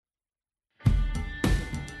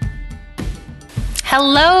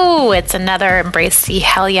Hello, it's another Embrace the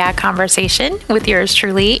Hell Yeah conversation with yours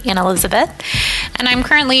truly, Ann Elizabeth. And I'm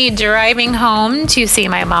currently driving home to see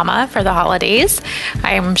my mama for the holidays.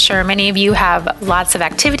 I'm sure many of you have lots of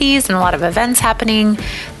activities and a lot of events happening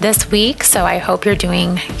this week, so I hope you're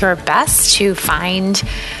doing your best to find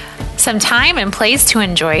some time and place to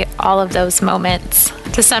enjoy all of those moments.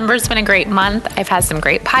 December's been a great month. I've had some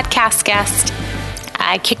great podcast guests.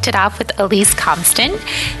 I kicked it off with Elise Compston.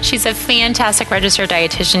 She's a fantastic registered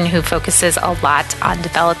dietitian who focuses a lot on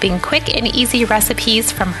developing quick and easy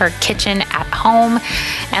recipes from her kitchen at home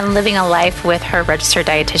and living a life with her registered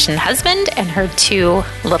dietitian husband and her 2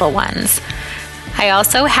 little ones. I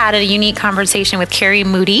also had a unique conversation with Carrie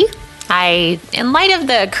Moody. In light of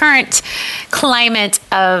the current climate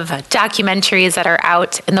of documentaries that are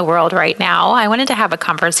out in the world right now, I wanted to have a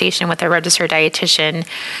conversation with a registered dietitian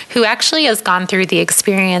who actually has gone through the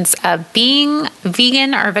experience of being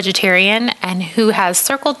vegan or vegetarian and who has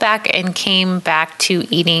circled back and came back to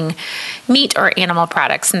eating meat or animal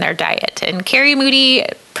products in their diet. And Carrie Moody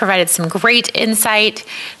provided some great insight.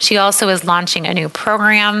 She also is launching a new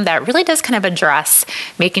program that really does kind of address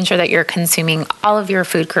making sure that you're consuming all of your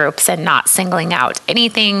food groups and not singling out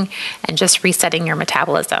anything and just resetting your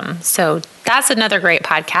metabolism. So that's another great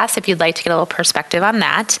podcast if you'd like to get a little perspective on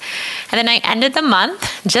that. And then I ended the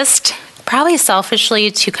month just probably selfishly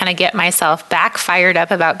to kind of get myself back fired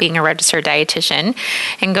up about being a registered dietitian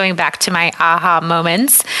and going back to my aha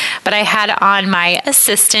moments. But I had on my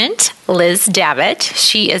assistant, Liz Davitt.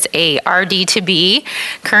 She is a RD to be,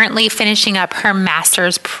 currently finishing up her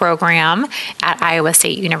master's program at Iowa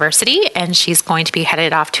State University, and she's going to be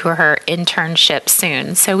headed off to her internship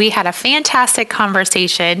soon. So we had a fantastic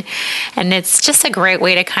conversation, and it's just a great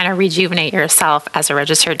way to kind of rejuvenate yourself as a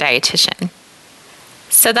registered dietitian.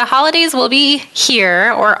 So the holidays will be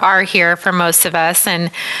here or are here for most of us.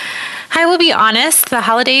 And I will be honest, the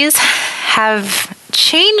holidays have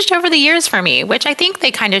changed over the years for me, which I think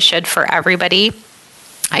they kind of should for everybody.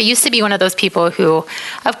 I used to be one of those people who,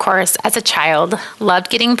 of course, as a child, loved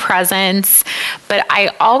getting presents, but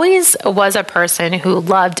I always was a person who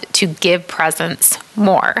loved to give presents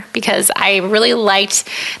more because I really liked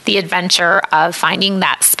the adventure of finding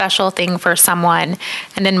that special thing for someone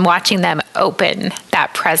and then watching them open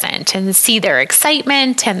that present and see their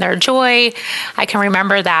excitement and their joy. I can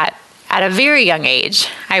remember that at a very young age,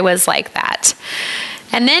 I was like that.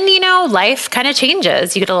 And then, life kind of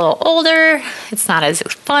changes. You get a little older. It's not as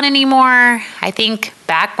fun anymore. I think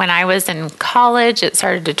back when I was in college, it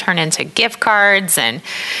started to turn into gift cards. And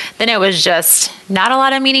then it was just not a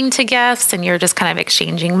lot of meaning to gifts. And you're just kind of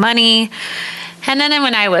exchanging money. And then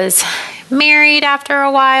when I was married after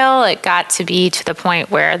a while, it got to be to the point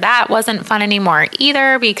where that wasn't fun anymore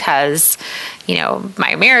either because,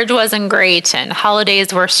 my marriage wasn't great and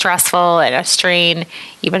holidays were stressful and a strain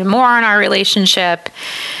even more on our relationship.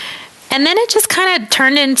 And then it just kind of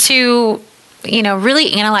turned into,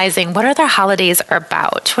 really analyzing what are the holidays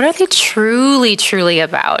about? What are they truly, truly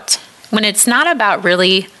about? When it's not about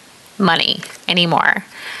really money anymore.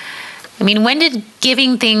 I mean, when did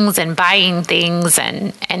giving things and buying things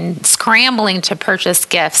and scrambling to purchase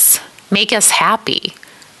gifts make us happy?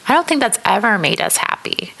 I don't think that's ever made us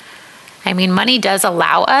happy. I mean, money does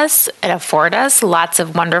allow us and afford us lots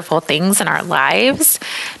of wonderful things in our lives,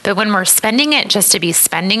 but when we're spending it just to be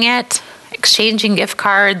spending it, exchanging gift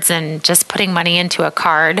cards and just putting money into a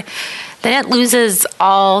card, then it loses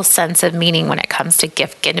all sense of meaning when it comes to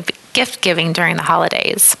gift giving during the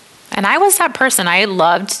holidays. And I was that person. I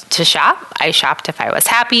loved to shop. I shopped if I was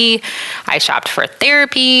happy. I shopped for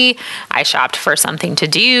therapy. I shopped for something to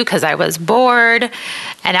do because I was bored.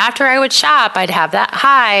 And after I would shop, I'd have that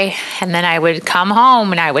high. And then I would come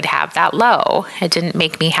home and I would have that low. It didn't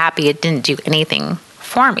make me happy. It didn't do anything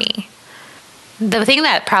for me. The thing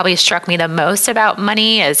that probably struck me the most about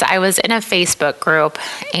money is I was in a Facebook group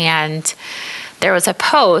and there was a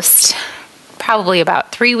post probably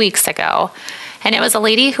about 3 weeks ago. And it was a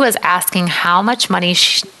lady who was asking how much money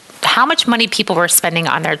people were spending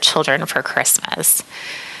on their children for Christmas.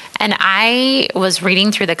 And I was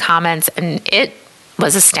reading through the comments and it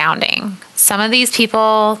was astounding. Some of these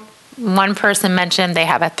people, one person mentioned they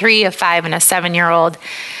have a 3, a 5, and a 7-year-old,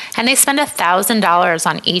 and they spend $1,000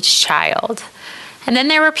 on each child. And then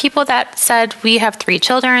there were people that said, we have 3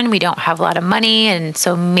 children, we don't have a lot of money, and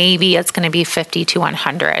so maybe it's going to be $50 to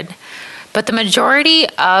 $100. But the majority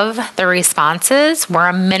of the responses were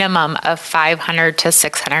a minimum of $500 to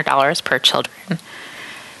 $600 per children.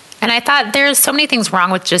 And I thought there's so many things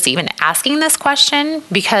wrong with just even asking this question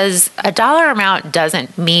because a dollar amount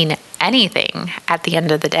doesn't mean anything at the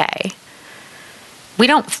end of the day. We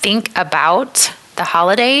don't think about the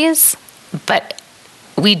holidays, but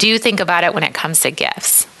we do think about it when it comes to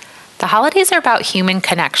gifts. The holidays are about human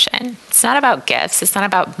connection. It's not about gifts. It's not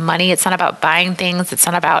about money. It's not about buying things. It's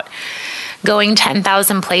not about going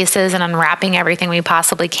 10,000 places and unwrapping everything we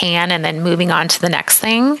possibly can and then moving on to the next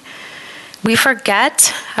thing. We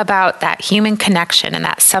forget about that human connection and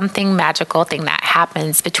that something magical thing that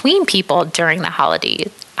happens between people during the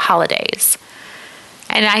holidays.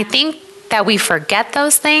 And I think that we forget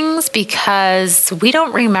those things because we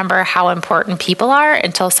don't remember how important people are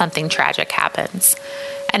until something tragic happens.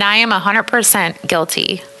 And I am 100%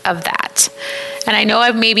 guilty of that. And I know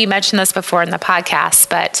I've maybe mentioned this before in the podcast,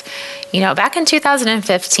 but back in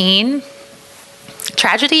 2015,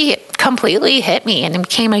 tragedy completely hit me and it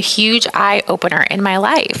became a huge eye opener in my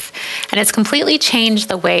life. And it's completely changed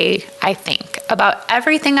the way I think about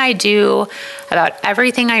everything I do, about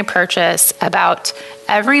everything I purchase, about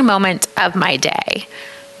every moment of my day.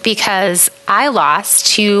 Because I lost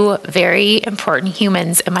two very important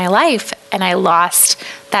humans in my life, and I lost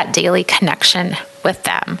that daily connection with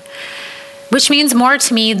them, which means more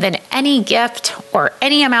to me than any gift or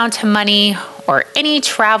any amount of money or any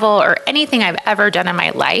travel or anything I've ever done in my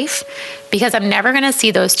life, because I'm never going to see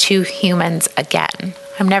those two humans again.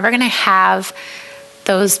 I'm never going to have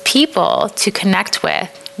those people to connect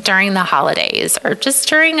with during the holidays or just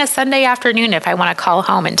during a Sunday afternoon if I want to call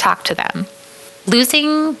home and talk to them.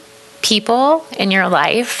 Losing people in your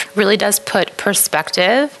life really does put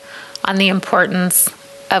perspective on the importance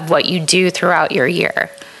of what you do throughout your year.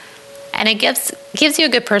 And it gives you a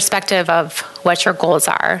good perspective of what your goals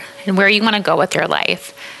are and where you want to go with your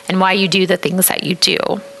life and why you do the things that you do.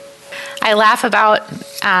 I laugh about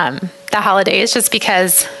the holidays just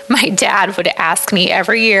because my dad would ask me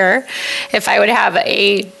every year if I would have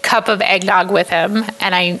a cup of eggnog with him,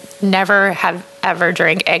 and I never have ever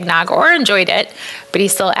drank eggnog or enjoyed it, but he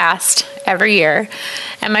still asked every year.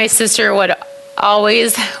 And my sister would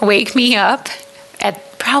always wake me up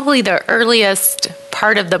at probably the earliest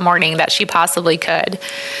part of the morning that she possibly could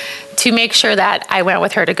to make sure that I went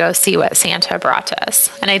with her to go see what Santa brought us.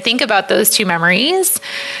 And I think about those two memories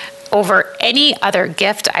over any other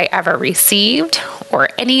gift I ever received or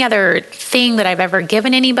any other thing that I've ever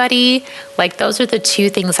given anybody. Like, those are the two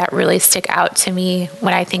things that really stick out to me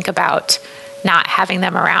when I think about not having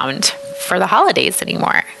them around for the holidays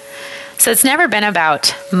anymore. So it's never been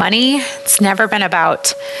about money. It's never been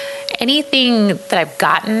about anything that I've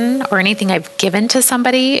gotten or anything I've given to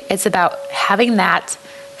somebody. It's about having that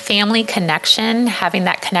family connection, having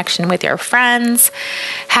that connection with your friends,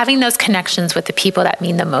 having those connections with the people that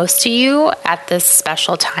mean the most to you at this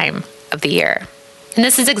special time of the year. And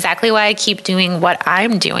this is exactly why I keep doing what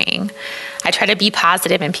I'm doing. I try to be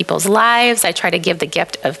positive in people's lives. I try to give the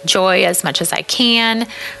gift of joy as much as I can.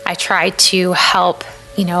 I try to help,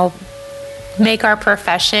 make our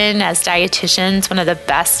profession as dietitians one of the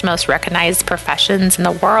best, most recognized professions in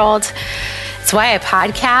the world. It's why I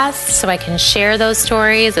podcast, so I can share those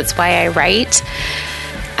stories. It's why I write.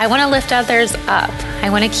 I want to lift others up. I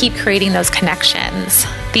want to keep creating those connections.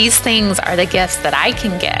 These things are the gifts that I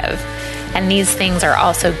can give, and these things are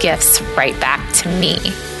also gifts right back to me.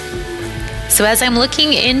 So as I'm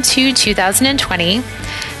looking into 2020,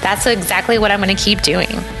 that's exactly what I'm going to keep doing.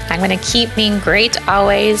 I'm going to keep being great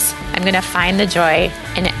always. I'm going to find the joy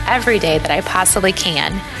in every day that I possibly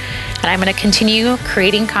can. And I'm going to continue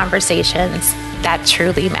creating conversations that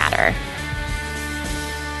truly matter.